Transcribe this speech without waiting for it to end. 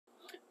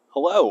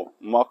Hello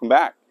and welcome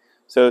back.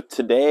 So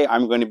today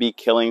I'm going to be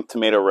killing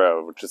tomato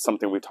row, which is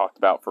something we talked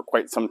about for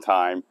quite some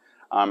time.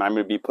 I'm going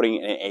to be putting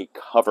in a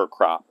cover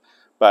crop.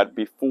 But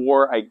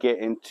before I get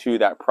into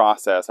that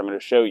process, I'm going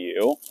to show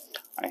you,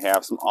 I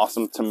have some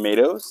awesome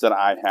tomatoes that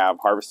I have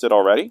harvested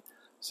already.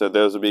 So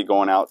those will be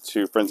going out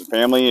to friends and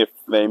family. If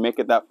they make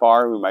it that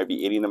far, we might be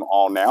eating them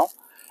all now.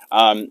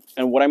 And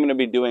what I'm going to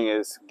be doing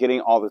is getting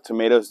all the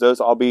tomatoes.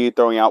 Those I'll be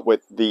throwing out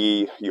with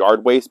the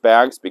yard waste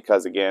bags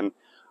because, again,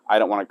 I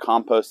don't want to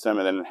compost them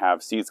and then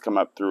have seeds come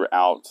up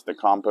throughout the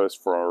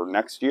compost for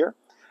next year.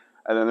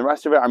 And then the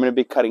rest of it I'm going to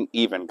be cutting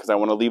even because I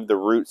want to leave the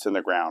roots in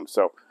the ground.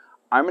 So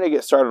I'm going to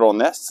get started on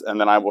this and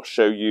then I will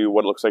show you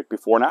what it looks like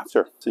before and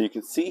after. So you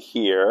can see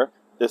here,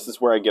 this is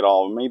where I get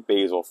all of my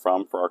basil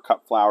from for our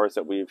cut flowers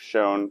that we've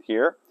shown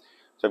here.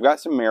 So I've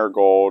got some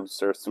marigolds,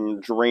 there's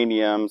some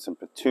geraniums and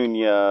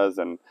petunias,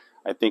 and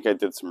I think I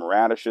did some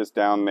radishes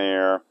down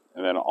there,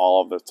 and then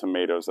all of the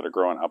tomatoes that are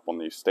growing up on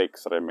these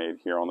stakes that I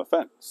made here on the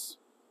fence.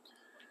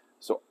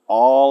 So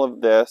all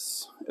of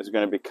this is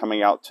going to be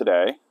coming out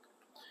today,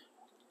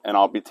 and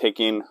I'll be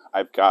taking,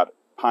 I've got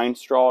pine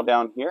straw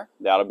down here,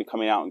 that'll be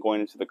coming out and going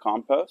into the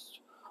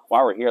compost.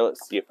 While we're here,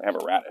 let's see if I have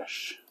a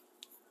radish.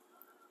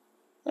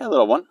 Yeah, a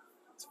little one,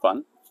 it's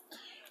fun.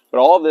 But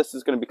all of this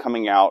is going to be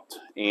coming out,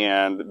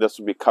 and this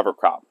will be cover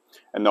crop.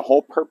 And the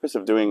whole purpose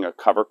of doing a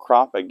cover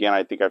crop, again,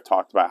 I think I've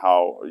talked about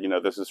how,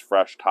 this is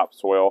fresh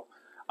topsoil.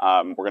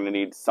 We're going to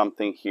need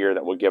something here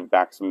that will give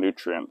back some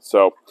nutrients.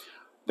 So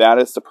that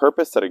is the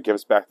purpose, that it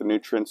gives back the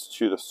nutrients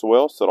to the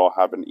soil so it'll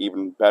have an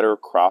even better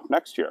crop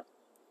next year.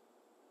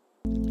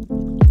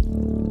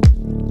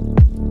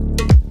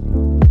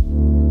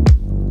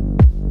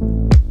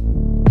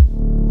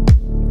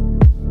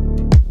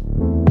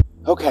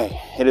 Okay,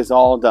 it is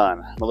all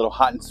done. I'm a little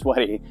hot and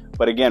sweaty,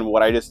 but again,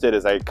 what I just did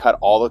is I cut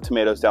all the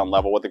tomatoes down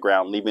level with the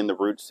ground, leaving the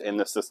roots in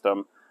the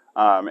system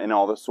and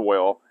all the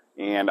soil.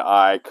 And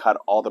I cut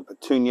all the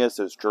petunias,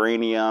 those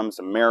geraniums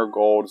and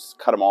marigolds,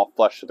 cut them all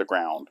flush to the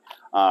ground.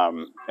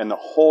 And the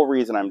whole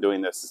reason I'm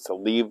doing this is to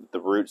leave the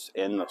roots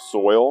in the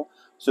soil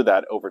so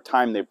that over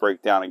time they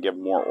break down and give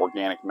more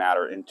organic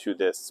matter into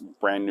this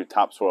brand new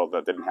topsoil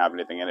that didn't have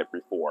anything in it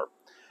before.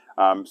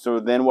 So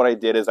then what I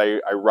did is I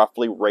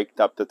roughly raked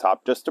up the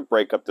top just to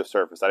break up the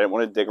surface. I didn't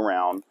want to dig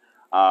around.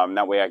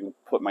 That way I can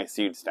put my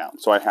seeds down.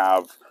 So I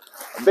have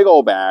a big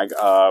old bag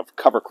of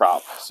cover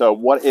crop. So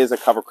what is a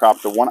cover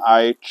crop? The one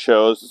I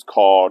chose is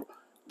called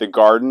the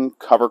Garden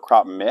Cover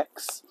Crop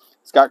Mix.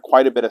 It's got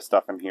quite a bit of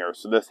stuff in here.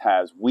 So this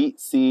has wheat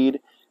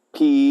seed,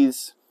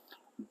 peas,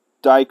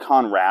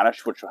 daikon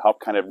radish, which will help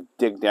kind of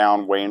dig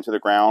down way into the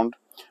ground,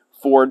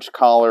 forage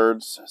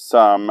collards,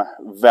 some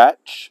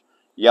vetch,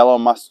 yellow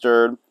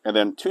mustard, and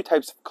then 2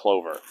 types of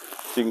clover.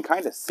 So you can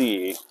kind of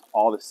see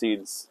all the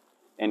seeds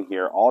in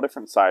here, all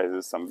different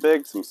sizes, some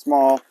big, some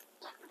small.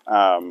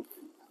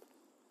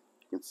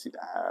 You can see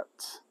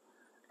that.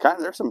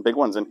 There's some big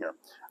ones in here.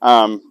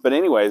 But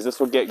anyways, this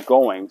will get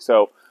going.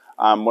 So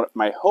what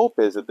my hope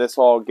is that this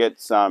all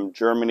gets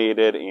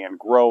germinated and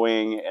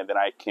growing, and then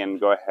I can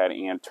go ahead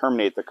and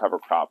terminate the cover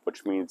crop,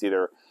 which means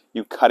either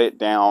you cut it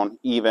down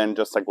even,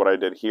 just like what I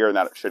did here, and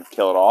that it should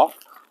kill it off,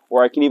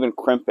 or I can even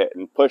crimp it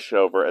and push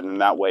over, and then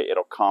that way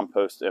it'll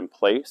compost in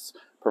place,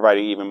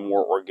 providing even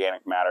more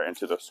organic matter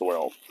into the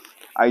soil.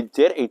 I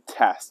did a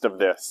test of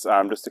this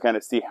just to kind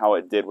of see how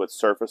it did with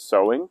surface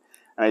sowing,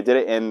 and I did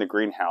it in the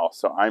greenhouse.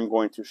 So I'm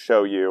going to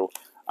show you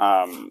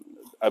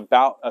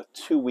about a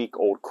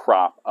 2-week-old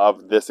crop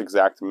of this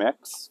exact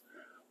mix,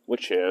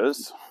 which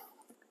is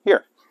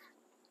here.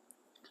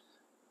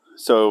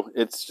 So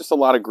it's just a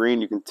lot of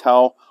green. You can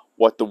tell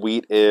what the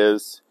wheat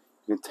is.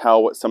 You can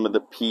tell what some of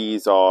the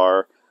peas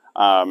are.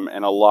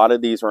 And a lot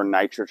of these are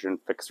nitrogen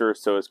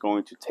fixers, so it's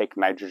going to take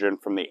nitrogen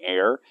from the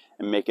air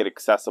and make it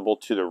accessible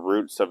to the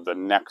roots of the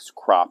next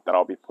crop that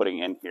I'll be putting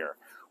in here,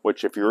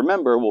 which, if you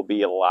remember, will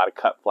be a lot of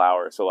cut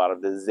flowers, so a lot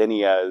of the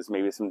zinnias,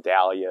 maybe some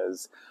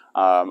dahlias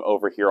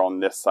over here on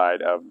this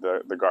side of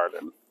the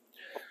garden.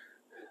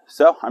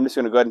 So I'm just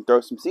going to go ahead and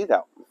throw some seeds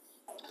out.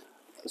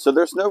 So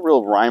there's no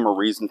real rhyme or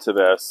reason to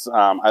this.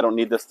 I don't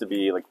need this to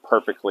be like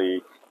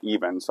perfectly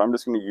even, so I'm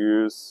just going to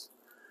use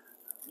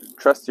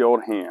trusty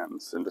old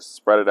hands and just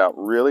spread it out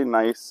really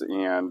nice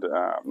and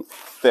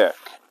thick,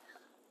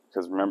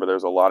 because remember,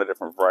 there's a lot of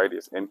different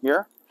varieties in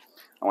here.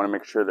 I want to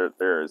make sure that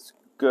there's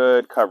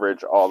good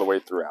coverage all the way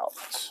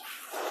throughout.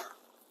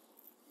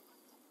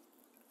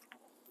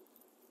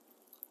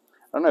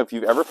 I don't know if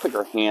you've ever put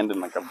your hand in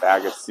like a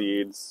bag of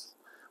seeds,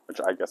 which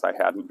I guess I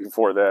hadn't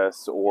before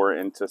this, or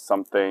into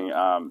something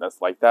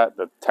that's like that.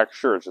 The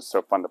texture is just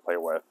so fun to play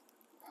with.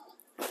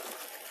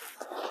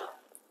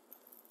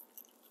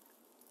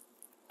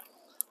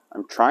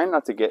 I'm trying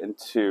not to get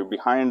into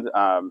behind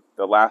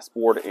the last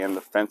board and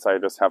the fence. I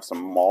just have some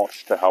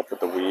mulch to help with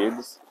the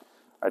weeds.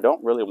 I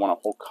don't really want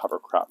a whole cover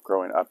crop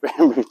growing up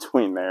in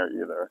between there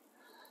either.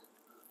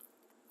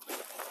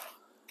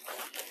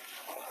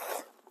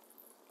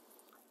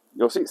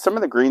 You'll see some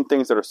of the green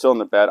things that are still in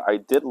the bed. I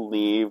did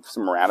leave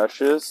some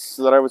radishes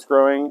that I was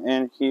growing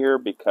in here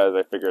because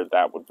I figured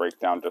that would break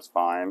down just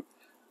fine.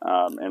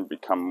 and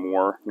become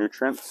more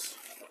nutrients.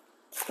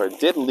 So I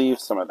did leave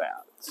some of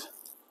that.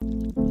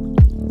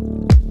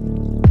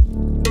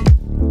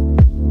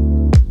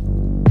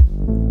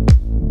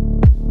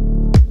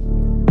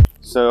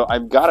 So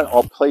I've got it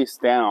all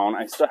placed down.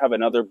 I still have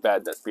another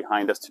bed that's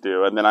behind us to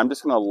do, and then I'm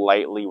just going to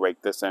lightly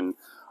rake this in.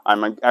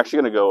 I'm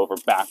actually going to go over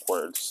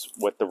backwards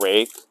with the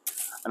rake,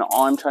 and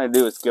all I'm trying to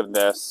do is give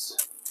this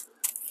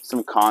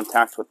some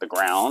contact with the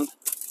ground,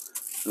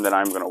 and then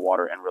I'm going to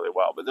water in really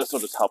well. But this will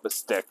just help it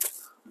stick.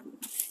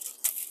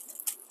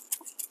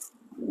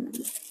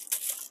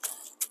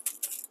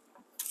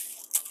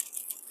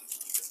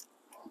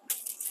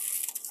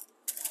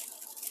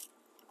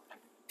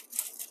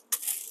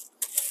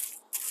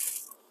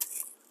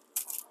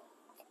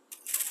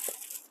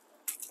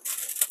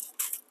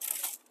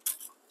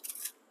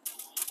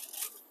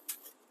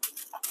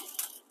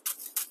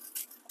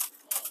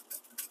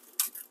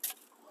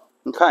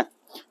 Okay,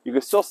 you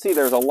can still see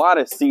there's a lot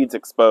of seeds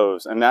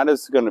exposed, and that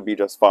is going to be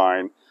just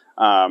fine.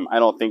 I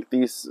don't think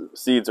these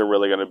seeds are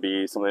really going to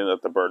be something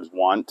that the birds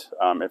want.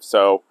 If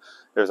so,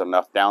 there's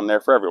enough down there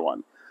for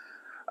everyone.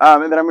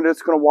 And then I'm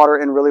just going to water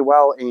in really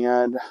well,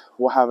 and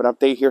we'll have an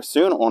update here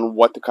soon on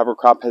what the cover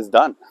crop has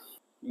done.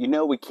 You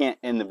know we can't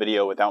end the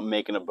video without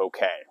making a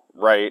bouquet,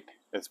 right?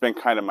 It's been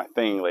kind of my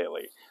thing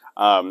lately.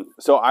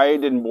 So I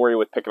didn't bore you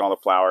with picking all the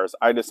flowers.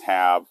 I just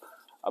have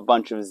a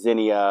bunch of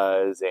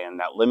zinnias and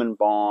that lemon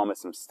balm and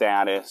some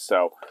statice.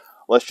 So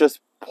let's just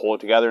pull it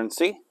together and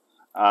see.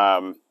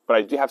 But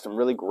I do have some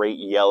really great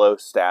yellow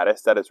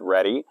statice that is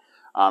ready.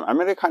 I'm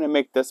going to kind of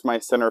make this my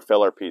center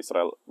filler piece that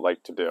I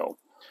like to do.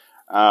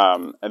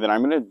 And then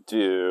I'm going to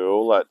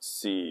do, let's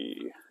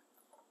see.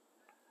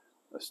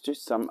 Let's do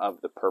some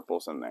of the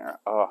purples in there.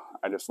 Oh,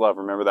 I just love,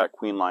 remember that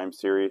Queen Lime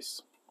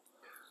series?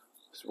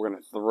 So we're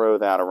going to throw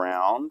that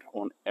around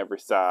on every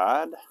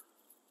side.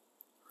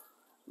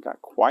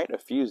 Got quite a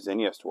few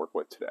zinnias to work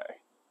with today.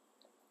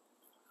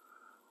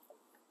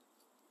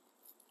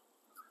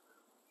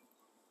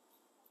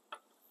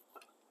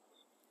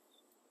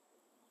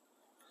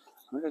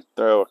 I'm going to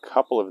throw a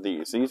couple of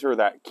these. These are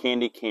that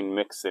candy cane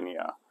mix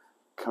zinnia.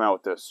 Come out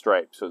with those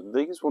stripes. So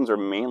these ones are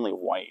mainly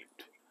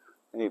white.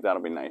 I think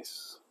that'll be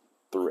nice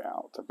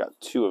throughout. I've got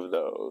 2 of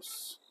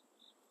those.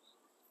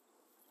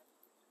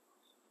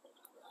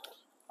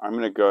 I'm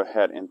going to go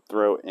ahead and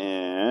throw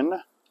in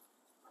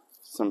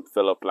some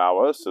filler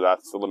flowers. So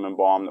that's the lemon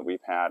balm that we've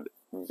had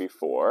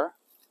before.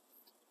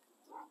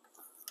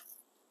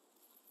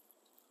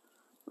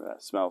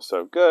 That smells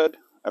so good.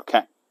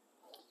 Okay.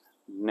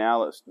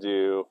 Now let's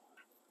do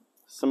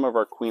some of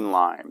our Queen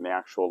Lime, the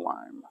actual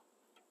lime.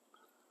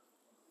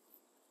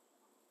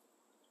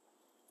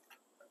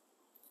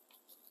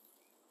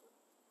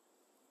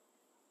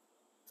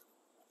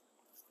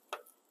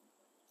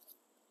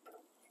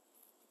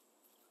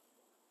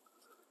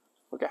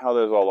 Look at how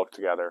those all look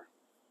together.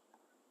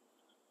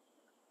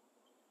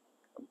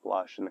 The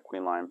blush and the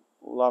Queen Lime.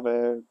 Love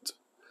it.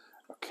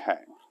 Okay.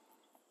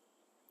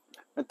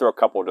 I'm going to throw a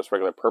couple of just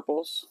regular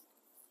purples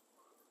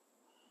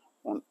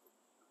on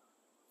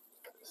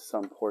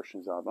some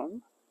portions of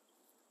them.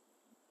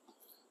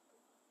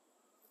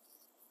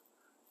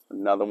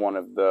 Another one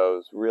of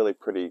those really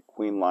pretty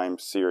Queen Lime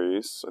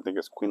series. I think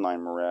it's Queen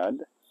Lime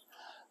Red.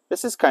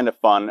 This is kind of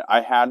fun.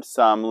 I had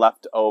some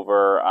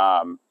leftover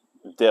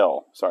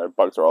dill. Sorry,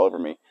 bugs are all over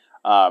me.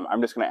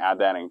 I'm just going to add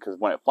that in because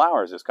when it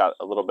flowers, it's got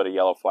a little bit of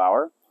yellow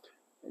flower.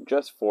 And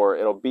just for,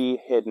 it'll be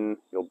hidden.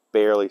 You'll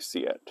barely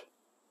see it.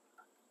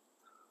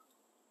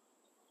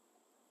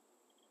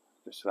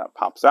 Just so that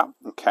pops out.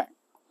 Okay.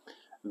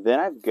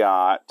 Then I've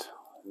got,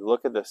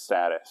 look at the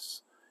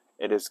statice.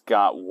 It has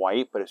got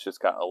white, but it's just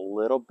got a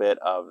little bit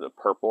of the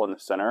purple in the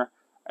center.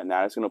 And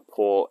that is going to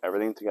pull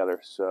everything together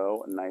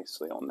so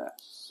nicely on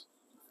this.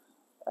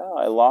 Oh,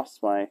 I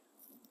lost my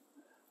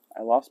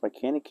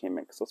candy cane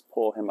mix. Let's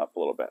pull him up a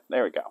little bit.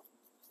 There we go.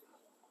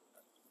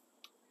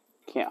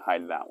 Can't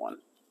hide that one.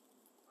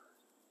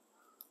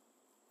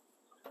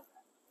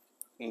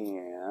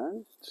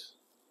 And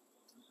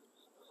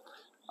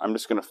I'm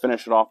just going to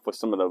finish it off with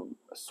some of the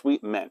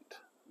sweet mint.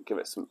 Give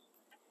it some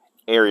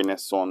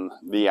airiness on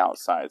the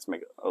outsides,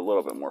 make it a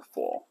little bit more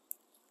full.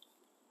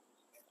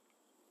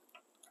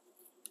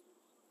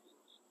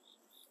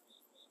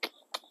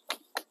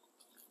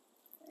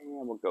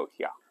 And we'll go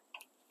here.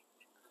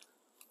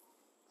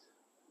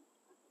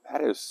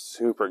 That is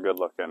super good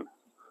looking.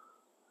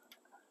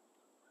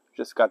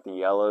 Just got the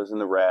yellows and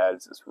the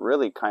reds. It's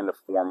really kind of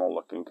formal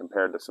looking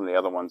compared to some of the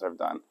other ones I've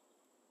done.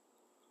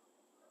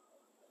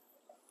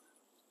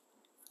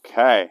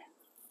 Okay.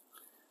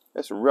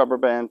 It's rubber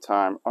band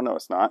time. Oh no,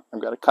 it's not.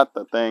 I've got to cut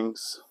the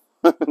things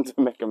to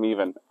make them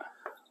even.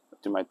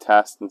 Do my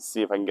test and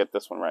see if I can get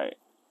this one right.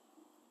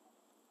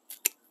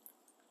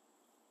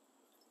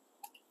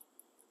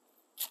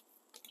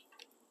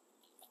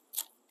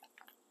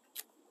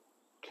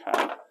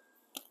 Okay.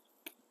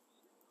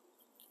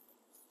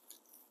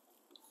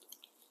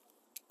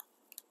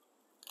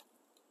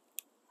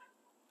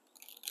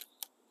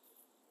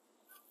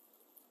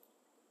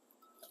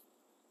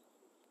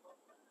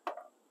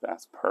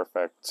 That's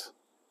perfect.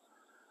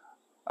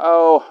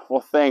 Oh,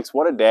 well, thanks.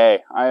 What a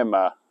day. I am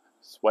a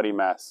sweaty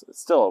mess. It's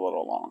still a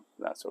little long.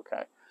 That's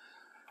okay.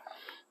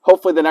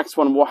 Hopefully the next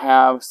one will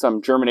have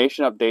some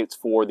germination updates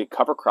for the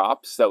cover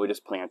crops that we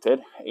just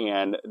planted,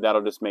 and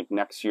that'll just make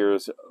next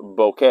year's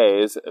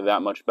bouquets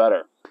that much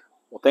better.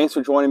 Well, thanks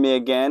for joining me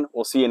again.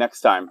 We'll see you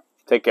next time.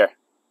 Take care.